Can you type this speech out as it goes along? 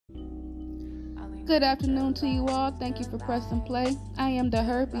Good afternoon to you all. Thank you for pressing play. I am the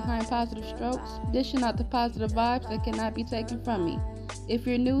Her behind Positive Strokes, dishing out the positive vibes that cannot be taken from me. If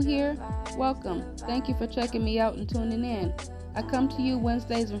you're new here, welcome. Thank you for checking me out and tuning in. I come to you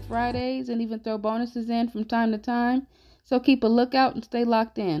Wednesdays and Fridays and even throw bonuses in from time to time, so keep a lookout and stay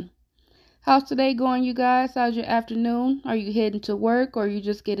locked in. How's today going, you guys? How's your afternoon? Are you heading to work or are you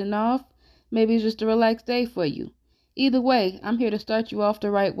just getting off? Maybe it's just a relaxed day for you. Either way, I'm here to start you off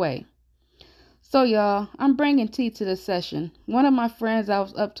the right way. So y'all, I'm bringing tea to this session. One of my friends I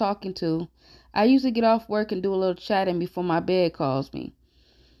was up talking to, I usually get off work and do a little chatting before my bed calls me.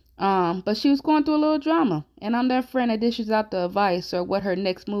 But she was going through a little drama, and I'm that friend that dishes out the advice or what her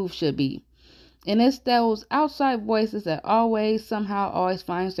next move should be. And it's those outside voices that always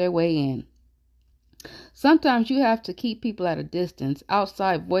finds their way in. Sometimes you have to keep people at a distance.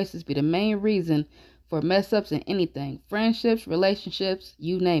 Outside voices be the main reason for mess ups in anything. Friendships, relationships,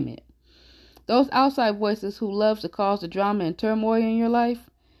 you name it. Those outside voices who love to cause the drama and turmoil in your life,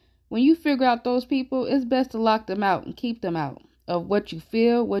 when you figure out those people, it's best to lock them out and keep them out of what you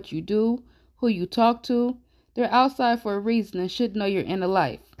feel, what you do, who you talk to. They're outside for a reason and should know your inner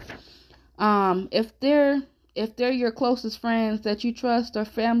life. If they're your closest friends that you trust or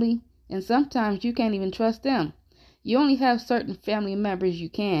family, and sometimes you can't even trust them. You only have certain family members you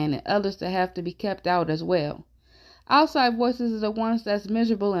can, and others that have to be kept out as well. Outside voices are the ones that's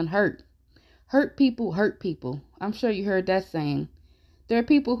miserable and hurt. Hurt people hurt people. I'm sure you heard that saying. There are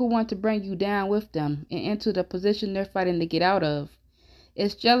people who want to bring you down with them and into the position they're fighting to get out of.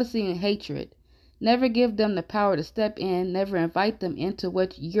 It's jealousy and hatred. Never give them the power to step in. Never invite them into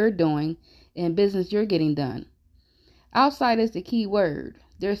what you're doing and business you're getting done. Outside is the key word.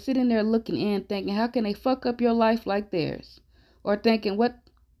 They're sitting there looking in thinking, how can they fuck up your life like theirs? Or thinking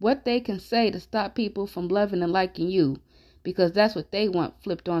what they can say to stop people from loving and liking you because that's what they want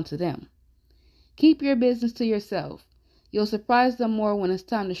flipped onto them. Keep your business to yourself. You'll surprise them more when it's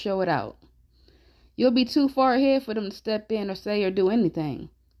time to show it out. You'll be too far ahead for them to step in or say or do anything.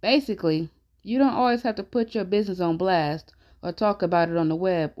 Basically, you don't always have to put your business on blast or talk about it on the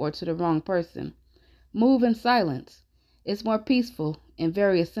web or to the wrong person. Move in silence. It's more peaceful and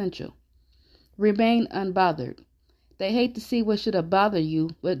very essential. Remain unbothered. They hate to see what should have bothered you,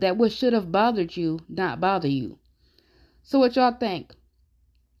 but that what should have bothered you not bother you. So what y'all think?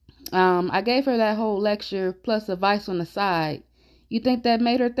 I gave her that whole lecture plus advice on the side. You think that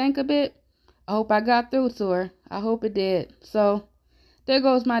made her think a bit? I hope I got through to her. I hope it did. So, there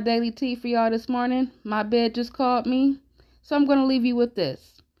goes my daily tea for y'all this morning. My bed just called me. So I'm going to leave you with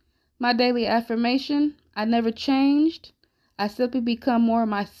this. My daily affirmation: I never changed. I simply become more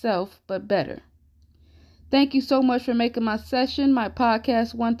myself, but better. Thank you so much for making my session, my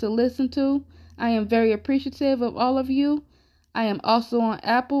podcast, one to listen to. I am very appreciative of all of you. I am also on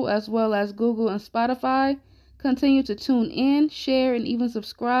Apple as well as Google and Spotify. Continue to tune in, share, and even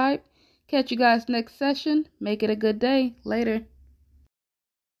subscribe. Catch you guys next session. Make it a good day. Later.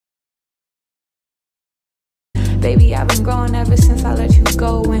 Baby, I've been growing ever since I let you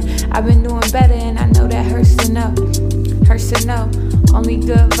go, and I've been doing better, and I know that hurts to know. Hurts to know. Only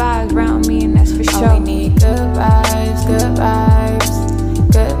good vibes around me, and that's for sure. All we need good vibes.